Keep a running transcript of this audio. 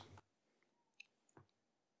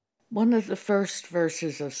One of the first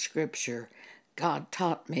verses of Scripture God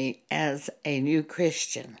taught me as a new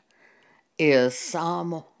Christian is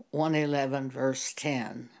Psalm 111, verse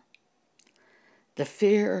 10. The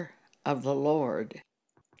fear of the Lord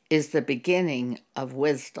is the beginning of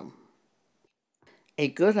wisdom. A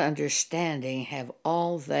good understanding have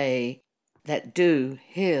all they that do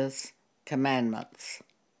his commandments.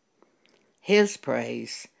 His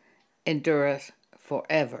praise endureth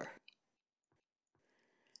forever.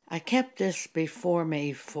 I kept this before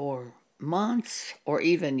me for months or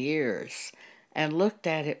even years and looked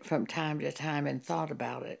at it from time to time and thought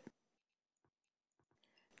about it.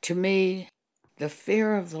 To me, the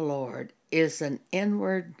fear of the Lord is an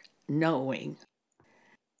inward knowing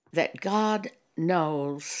that God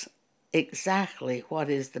knows exactly what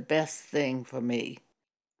is the best thing for me.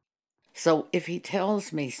 So if He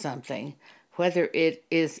tells me something, whether it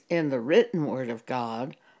is in the written Word of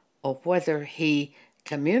God or whether He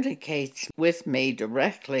communicates with me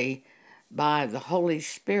directly by the Holy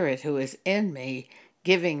Spirit who is in me,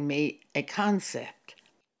 giving me a concept,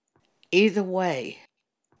 either way,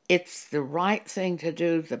 it's the right thing to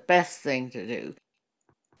do, the best thing to do.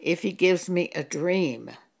 If He gives me a dream,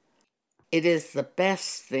 it is the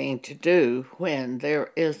best thing to do when there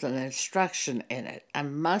is an instruction in it. I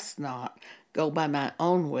must not go by my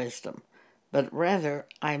own wisdom, but rather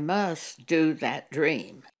I must do that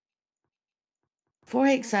dream. For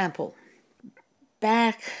example,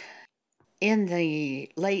 back in the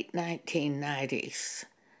late 1990s,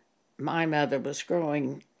 my mother was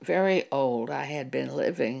growing very old. I had been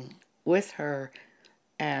living with her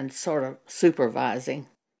and sort of supervising.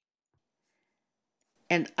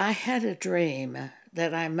 And I had a dream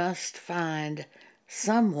that I must find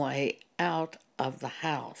some way out of the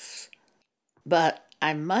house. But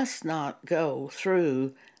I must not go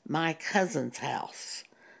through my cousin's house.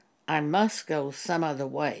 I must go some other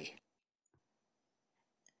way.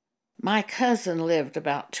 My cousin lived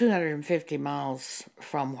about 250 miles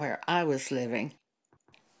from where I was living.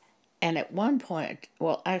 And at one point,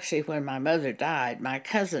 well, actually, when my mother died, my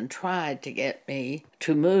cousin tried to get me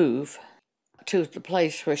to move to the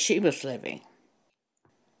place where she was living.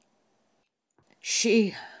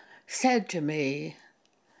 She said to me,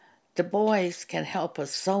 "The boys can help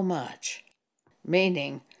us so much,"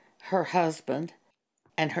 meaning her husband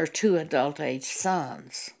and her two adult-age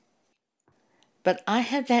sons. But I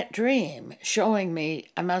had that dream showing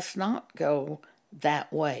me I must not go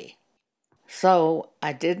that way. So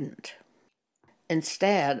I didn't.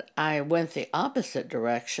 Instead, I went the opposite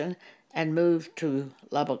direction and moved to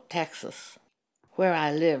Lubbock, Texas, where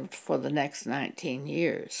I lived for the next 19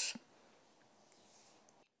 years.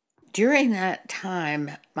 During that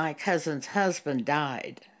time, my cousin's husband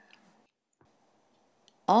died.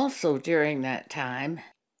 Also during that time,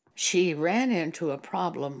 she ran into a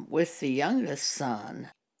problem with the youngest son,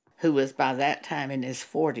 who was by that time in his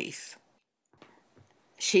 40s.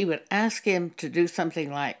 She would ask him to do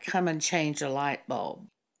something like come and change a light bulb,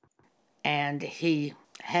 and he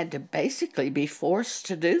had to basically be forced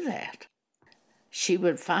to do that. She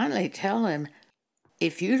would finally tell him,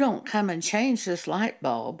 "If you don't come and change this light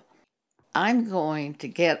bulb, I'm going to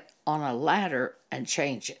get on a ladder and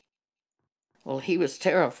change it." Well, he was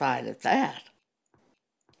terrified at that.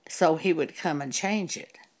 So he would come and change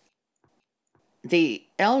it. The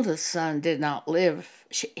eldest son did not live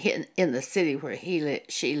in the city where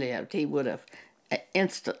she lived. He would have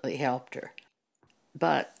instantly helped her.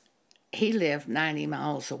 But he lived 90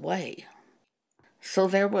 miles away. So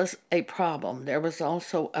there was a problem. There was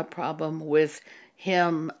also a problem with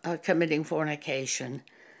him committing fornication.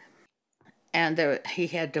 And he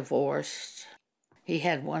had divorced. He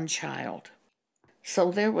had one child.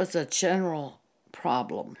 So there was a general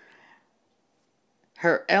problem.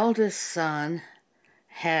 Her eldest son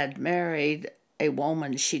had married a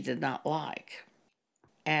woman she did not like,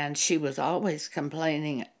 and she was always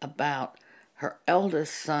complaining about her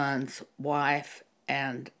eldest son's wife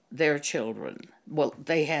and their children. Well,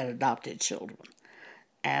 they had adopted children,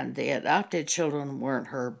 and the adopted children weren't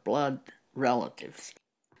her blood relatives.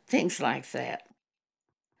 Things like that.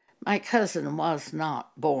 My cousin was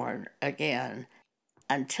not born again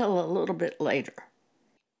until a little bit later.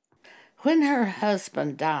 When her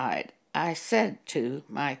husband died, I said to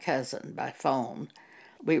my cousin by phone,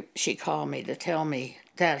 she called me to tell me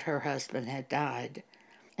that her husband had died,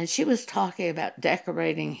 and she was talking about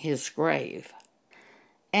decorating his grave.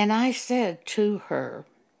 And I said to her,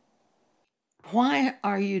 "Why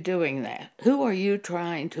are you doing that? Who are you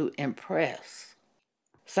trying to impress?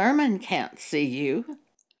 Thurman can't see you.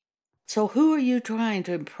 So who are you trying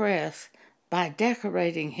to impress by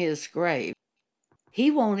decorating his grave?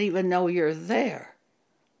 He won't even know you're there."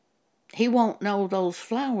 He won't know those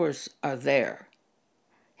flowers are there.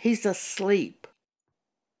 He's asleep.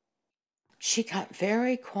 She got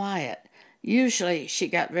very quiet. Usually she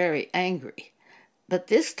got very angry, but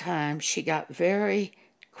this time she got very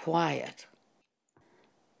quiet.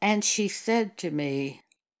 And she said to me,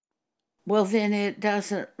 "Well, then it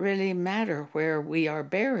doesn't really matter where we are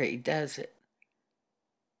buried, does it?"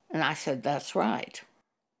 And I said, "That's right."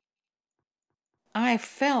 I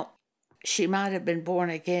felt she might have been born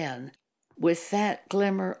again with that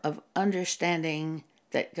glimmer of understanding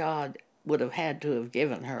that God would have had to have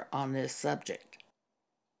given her on this subject.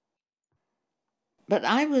 But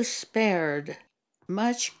I was spared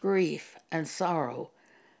much grief and sorrow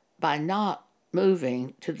by not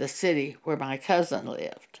moving to the city where my cousin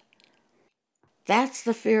lived. That's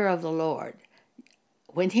the fear of the Lord.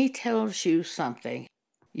 When He tells you something,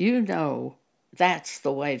 you know that's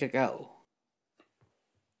the way to go.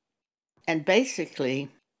 And basically,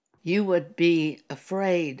 you would be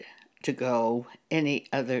afraid to go any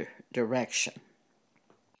other direction.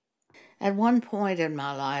 At one point in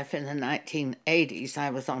my life in the 1980s,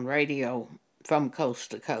 I was on radio from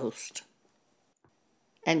coast to coast.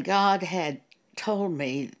 And God had told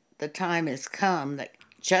me the time has come that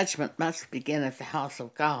judgment must begin at the house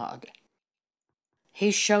of God.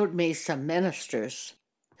 He showed me some ministers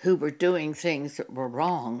who were doing things that were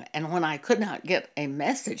wrong, and when I could not get a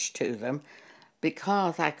message to them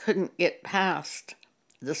because I couldn't get past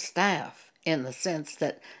the staff in the sense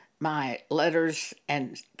that my letters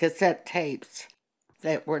and cassette tapes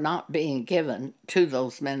that were not being given to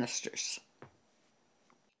those ministers.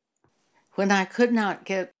 When I could not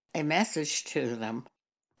get a message to them,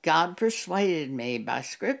 God persuaded me by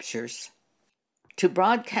scriptures to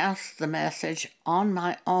broadcast the message on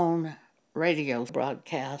my own radio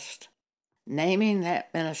broadcast, naming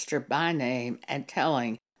that minister by name and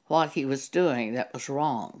telling what he was doing that was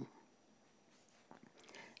wrong.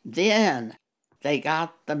 Then they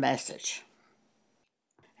got the message.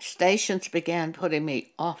 Stations began putting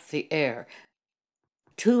me off the air.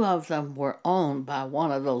 2 of them were owned by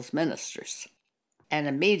one of those ministers, and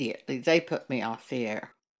immediately they put me off the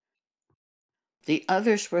air. The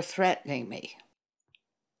others were threatening me.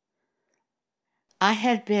 I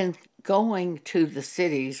had been going to the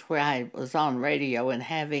cities where I was on radio and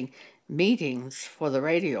having meetings for the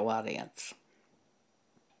radio audience.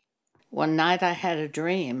 One night I had a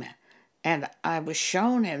dream, and I was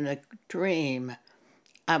shown in the dream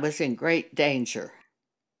I was in great danger.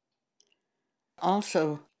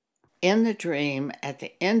 Also, in the dream, at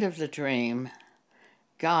the end of the dream,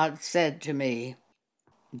 God said to me,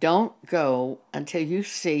 "Don't go until you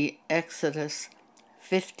see Exodus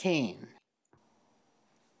 15.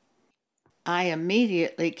 I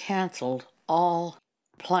immediately canceled all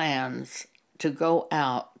plans to go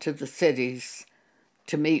out to the cities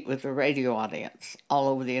to meet with the radio audience all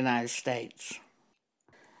over the United States.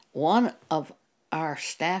 One of our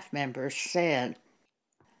staff members said,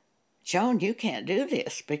 "Joan, you can't do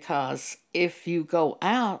this because if you go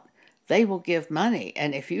out, they will give money,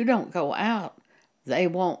 and if you don't go out, they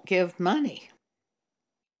won't give money."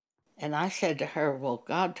 And I said to her, "Well,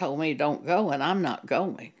 God told me don't go, and I'm not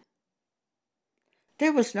going."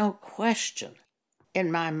 There was no question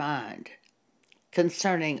in my mind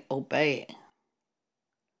concerning obeying.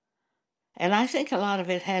 And I think a lot of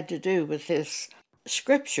it had to do with this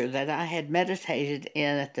scripture that I had meditated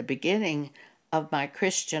in at the beginning of my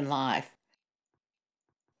Christian life.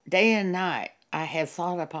 Day and night I have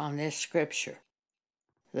thought upon this scripture.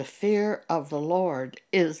 The fear of the Lord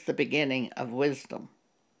is the beginning of wisdom.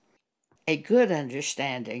 A good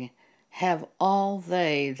understanding have all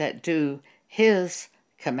they that do His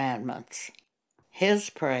commandments. His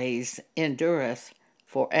praise endureth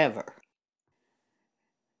forever.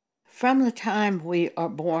 From the time we are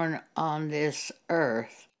born on this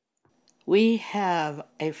earth, we have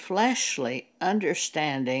a fleshly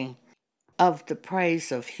understanding of the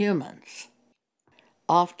praise of humans.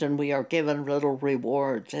 Often we are given little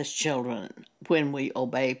rewards as children when we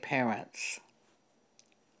obey parents.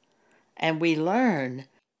 And we learn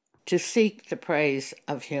to seek the praise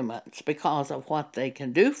of humans because of what they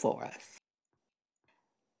can do for us.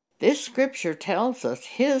 This scripture tells us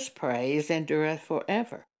His praise endureth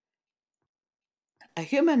forever. A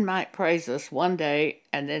human might praise us one day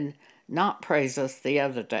and then not praise us the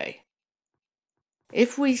other day.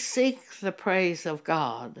 If we seek the praise of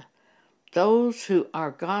God, those who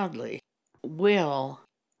are godly will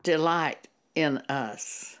delight in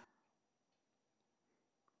us.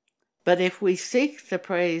 But if we seek the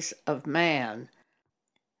praise of man,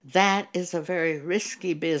 that is a very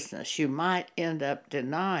risky business. You might end up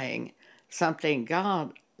denying something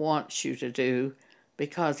God wants you to do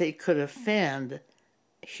because it could offend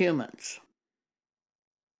humans.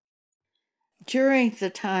 During the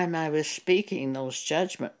time I was speaking those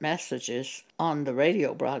judgment messages on the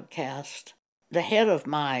radio broadcast, the head of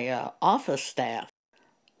my office staff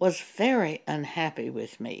was very unhappy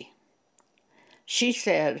with me. She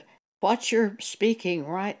said, "What you're speaking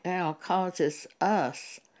right now causes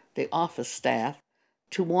us, the office staff,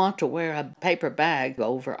 to want to wear a paper bag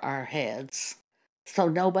over our heads, so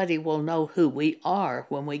nobody will know who we are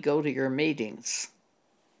when we go to your meetings."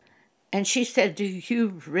 And she said, "Do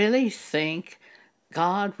you really think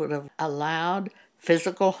God would have allowed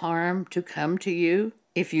physical harm to come to you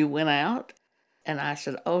if you went out?" And I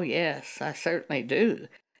said, "Oh, yes, I certainly do."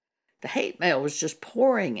 The hate mail was just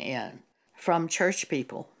pouring in from church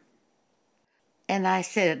people. And I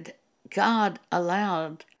said, "God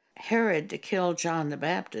allowed Herod to kill John the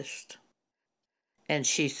Baptist." And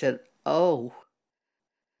she said, "Oh."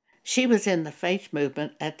 She was in the faith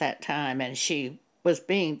movement at that time, and she was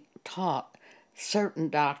being taught certain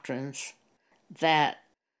doctrines that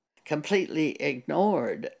completely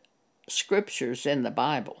ignored scriptures in the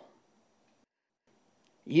Bible.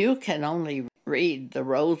 You can only read the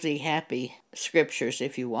rosy, happy scriptures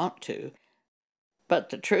if you want to,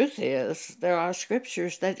 but the truth is there are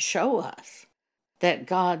scriptures that show us that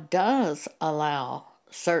God does allow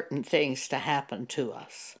certain things to happen to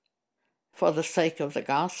us for the sake of the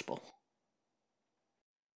gospel.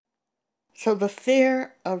 So the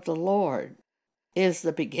fear of the Lord is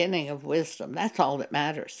the beginning of wisdom. That's all that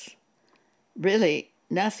matters. Really,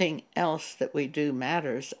 nothing else that we do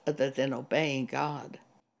matters other than obeying God.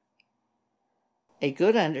 A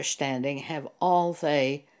good understanding have all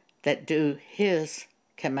they that do his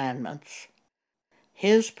commandments.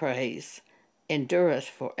 His praise endureth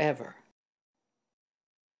forever.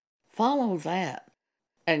 Follow that,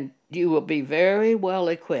 and you will be very well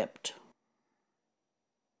equipped.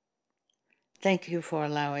 Thank you for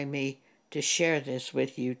allowing me to share this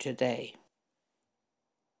with you today.